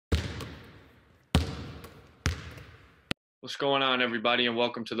What's going on, everybody, and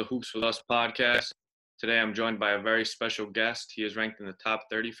welcome to the Hoops with Us podcast. Today, I'm joined by a very special guest. He is ranked in the top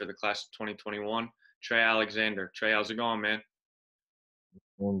 30 for the class of 2021, Trey Alexander. Trey, how's it going, man?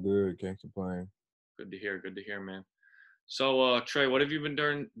 I'm good. Can't complain. Good to hear. Good to hear, man. So, Trey, what have you been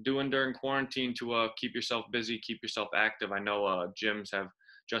doing during quarantine to keep yourself busy, keep yourself active? I know gyms have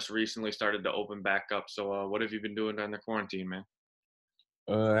just recently started to open back up. So, what have you been doing during the quarantine, man?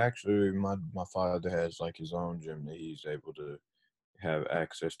 Actually, my father has like his own gym that he's able to have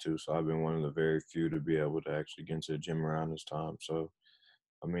access to. So I've been one of the very few to be able to actually get into the gym around this time. So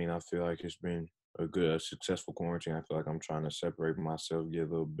I mean, I feel like it's been a successful quarantine. I feel like I'm trying to separate myself, get a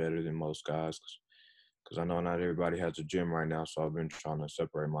little better than most guys, because I know not everybody has a gym right now. So I've been trying to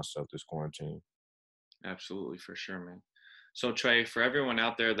separate myself this quarantine. Absolutely, for sure, man. So, Trey, for everyone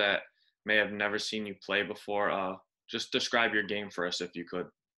out there that may have never seen you play before, just describe your game for us if you could.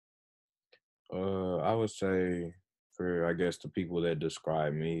 I would say for I guess the people that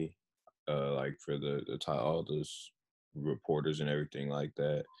describe me, like for all those reporters and everything like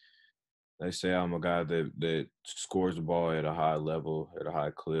that, they say I'm a guy that scores the ball at a high level, at a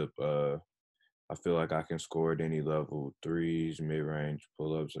high clip. I feel like I can score at any level, threes, mid range,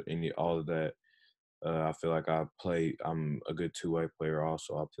 pull ups, all of that. I feel like I'm a good two-way player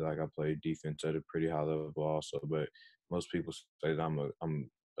also. I feel like I play defense at a pretty high level also. But most people say that I'm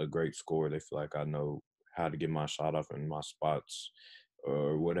a great scorer. They feel like I know how to get my shot off in my spots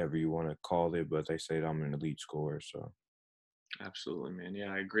or whatever you want to call it. But they say that I'm an elite scorer. So Absolutely, man.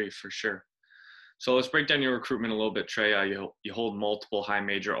 Yeah, I agree for sure. So let's break down your recruitment a little bit, Trey. You hold multiple high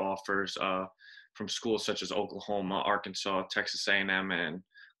major offers from schools such as Oklahoma, Arkansas, Texas A&M, and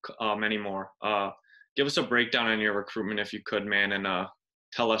many more. Give us a breakdown on your recruitment if you could, man, and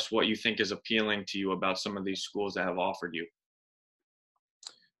tell us what you think is appealing to you about some of these schools that have offered you.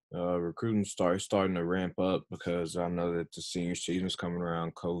 recruiting starting to ramp up because I know that the senior season's coming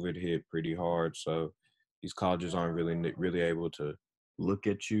around. COVID hit pretty hard, so these colleges aren't really able to look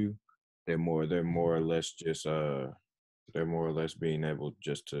at you. They're more or less just they're more or less being able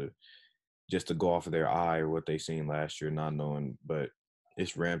just to go off of their eye or what they seen last year, not knowing. But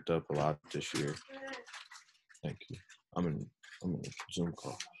it's ramped up a lot this year. Thank you. I'm in a Zoom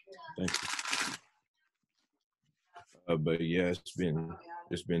call. Thank you. But yeah, it's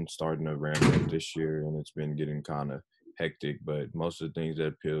been starting to ramp up this year, and it's been getting kind of hectic. But most of the things that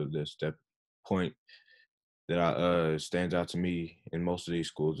appeal to this step point that I stands out to me in most of these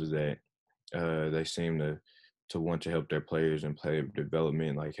schools is that they seem to want to help their players and player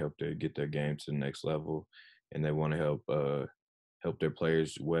development, like help to get their game to the next level, and they want to help their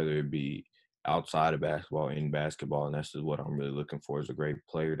players, whether it be outside of basketball, in basketball, and that's just what I'm really looking for is a great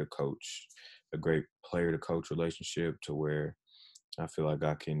player to coach relationship to where I feel like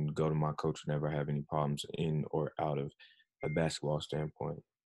I can go to my coach and never have any problems in or out of a basketball standpoint.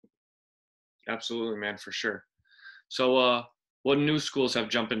 Absolutely, man, for sure. So, what new schools have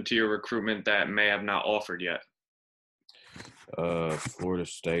jumped into your recruitment that may have not offered yet? Florida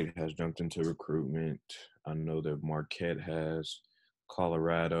State has jumped into recruitment. I know that Marquette has,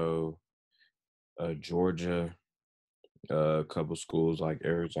 Colorado, Georgia, a couple schools like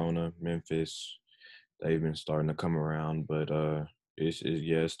Arizona, Memphis. They've been starting to come around, but it's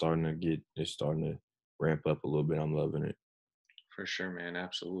starting to ramp up a little bit. I'm loving it. For sure, man,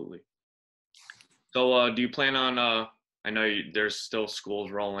 absolutely. So, do you plan on? I know there's still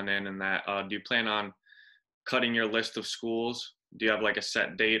schools rolling in, and that. Do you plan on cutting your list of schools? Do you have like a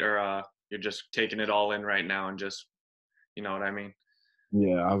set date, or you're just taking it all in right now and just, you know what I mean?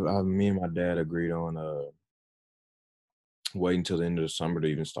 Yeah, me and my dad agreed on wait until the end of the summer to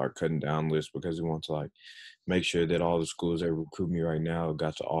even start cutting down lists because we want to like make sure that all the schools that recruit me right now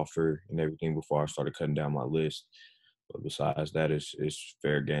got to offer and everything before I started cutting down my list. But besides that, it's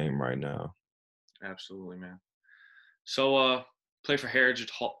fair game right now. Absolutely, man. So, play for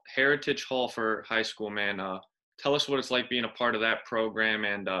Heritage Hall for high school, man. Tell us what it's like being a part of that program,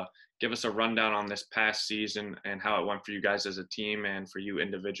 and give us a rundown on this past season and how it went for you guys as a team and for you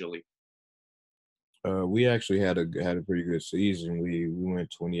individually. We actually had a pretty good season. We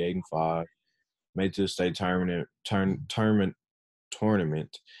went 28-5, made to the state tournament,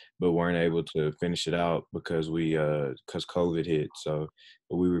 but weren't able to finish it out because COVID hit. So,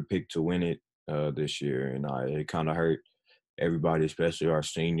 but we were picked to win it this year, and it kind of hurt everybody, especially our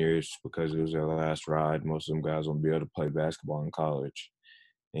seniors, because it was their last ride. Most of them guys won't be able to play basketball in college,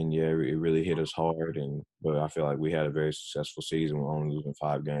 and yeah, it really hit us hard. But I feel like we had a very successful season. We're only losing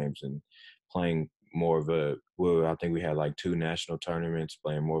 5 games and playing more of a. Well, I think we had like 2 national tournaments,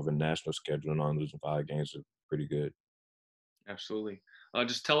 playing more of a national schedule, and only losing 5 games is pretty good. Absolutely.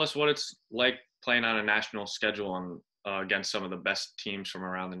 Just tell us what it's like playing on a national schedule and against some of the best teams from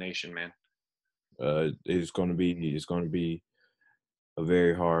around the nation, man. It's going to be a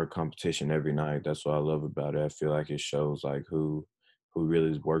very hard competition every night. That's what I love about it. I feel like it shows like who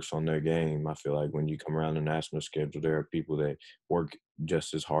really works on their game. I feel like when you come around the national schedule, there are people that work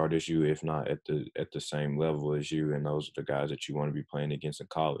just as hard as you, if not at the same level as you, and those are the guys that you want to be playing against in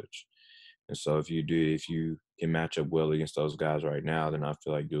college. And so if you can match up well against those guys right now, then I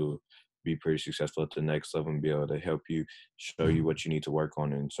feel like you'll be pretty successful at the next level and be able to help you show you what you need to work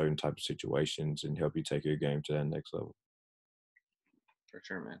on in certain type of situations and help you take your game to that next level. For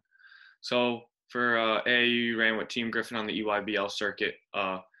sure, man. So for AAU, you ran with Team Griffin on the EYBL circuit.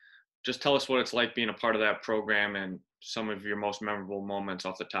 Just tell us what it's like being a part of that program and some of your most memorable moments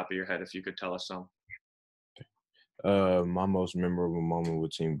off the top of your head, if you could tell us some. My most memorable moment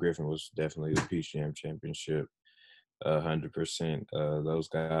with Team Griffin was definitely the Peach Jam Championship. 100%. Those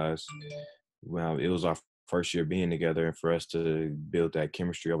guys, well, it was our first year being together, and for us to build that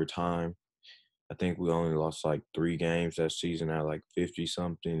chemistry over time, I think we only lost like 3 games that season at like 50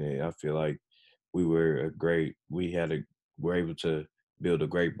 something. And I feel like we were a great, we had a, we're able to build a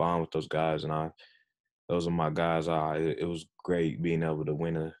great bond with those guys. And those are my guys. It was great being able to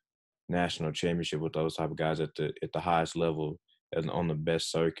win a national championship with those type of guys at the highest level and on the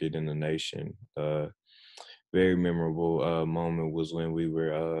best circuit in the nation. Very memorable moment was when we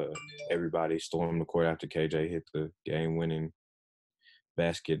were everybody stormed the court after KJ hit the game winning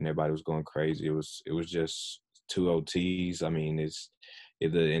basket and everybody was going crazy. It was just 2 OTs. I mean,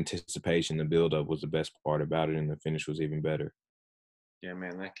 the anticipation, the build up was the best part about it, and the finish was even better. Yeah,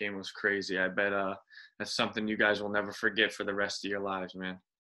 man, that game was crazy. I bet that's something you guys will never forget for the rest of your lives, man.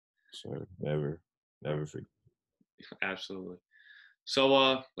 So never forget. Absolutely.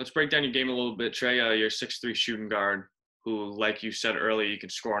 So let's break down your game a little bit, Trey. You're a 6'3" shooting guard who, like you said earlier, you can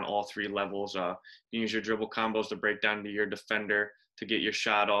score on all three levels. You use your dribble combos to break down to your defender to get your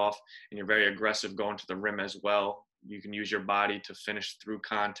shot off, and you're very aggressive going to the rim as well. You can use your body to finish through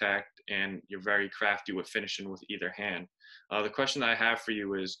contact, and you're very crafty with finishing with either hand. The question that I have for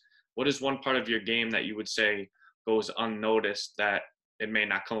you is, what is one part of your game that you would say goes unnoticed, that it may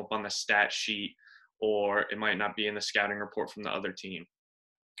not come up on the stat sheet or it might not be in the scouting report from the other team?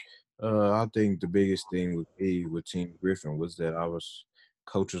 I think the biggest thing with me with Team Griffin was that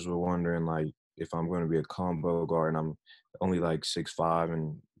coaches were wondering like if I'm going to be a combo guard and I'm only like 6'5"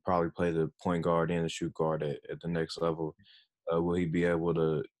 and probably play the point guard and the shoot guard at the next level. Will he be able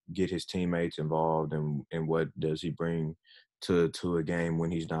to get his teammates involved and what does he bring to a game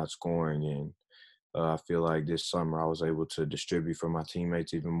when he's not scoring? And I feel like this summer I was able to distribute for my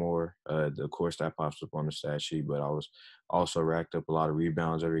teammates even more. Of course, that pops up on the stat sheet, but I was also racked up a lot of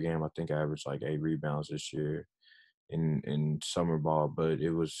rebounds every game. I think I averaged like 8 rebounds this year in summer ball. But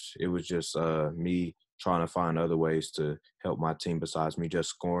it was just me trying to find other ways to help my team besides me just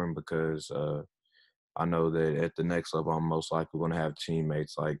scoring because I know that at the next level, I'm most likely going to have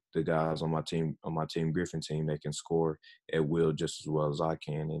teammates like the guys on my team Griffin team. They can score at will just as well as I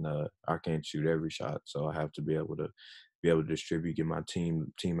can, and I can't shoot every shot, so I have to be able to distribute, get my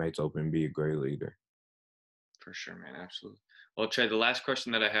teammates open, and be a great leader. For sure, man. Absolutely. Well, Trey, the last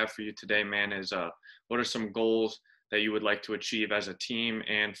question that I have for you today, man, is what are some goals that you would like to achieve as a team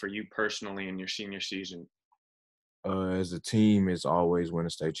and for you personally in your senior season? As a team, it's always win a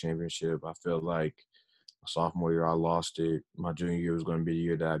state championship. I feel like sophomore year I lost it. My junior year was going to be the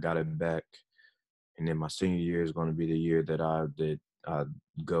year that I got it back, and then my senior year is going to be the year that I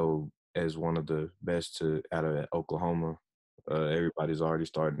go as one of the best to out of Oklahoma. Everybody's already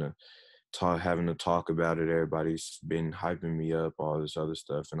starting to having to talk about it. Everybody's been hyping me up, all this other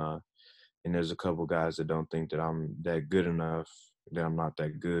stuff, and there's a couple guys that don't think that I'm that good enough, that I'm not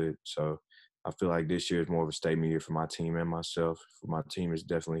that good. So I feel like this year is more of a statement year for my team and myself. For my team, is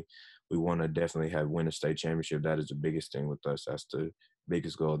definitely we want to definitely have win a state championship. That is the biggest thing with us. That's the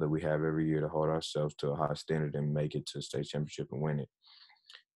biggest goal that we have every year, to hold ourselves to a high standard and make it to the state championship and win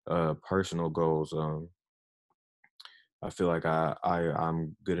it. Personal goals. I feel like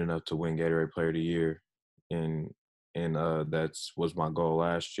I'm good enough to win Gatorade Player of the Year, and that's was my goal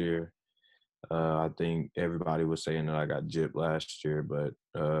last year. I think everybody was saying that I got gypped last year, but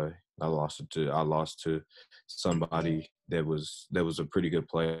I lost to somebody that was a pretty good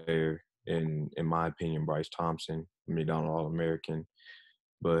player in my opinion, Bryce Thompson, McDonald All American.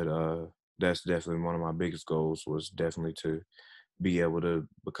 But that's definitely one of my biggest goals, was definitely to be able to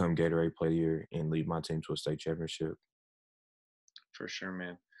become Gatorade Player and lead my team to a state championship. For sure,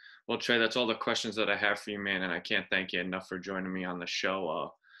 man. Well, Trey, that's all the questions that I have for you, man. And I can't thank you enough for joining me on the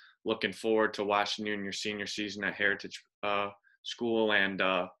show. Looking forward to watching you in your senior season at Heritage School, and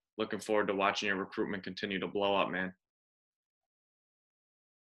looking forward to watching your recruitment continue to blow up, man.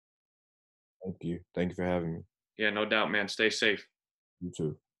 Thank you. Thank you for having me. Yeah, no doubt, man. Stay safe. You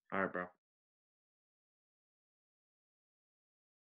too. All right, bro.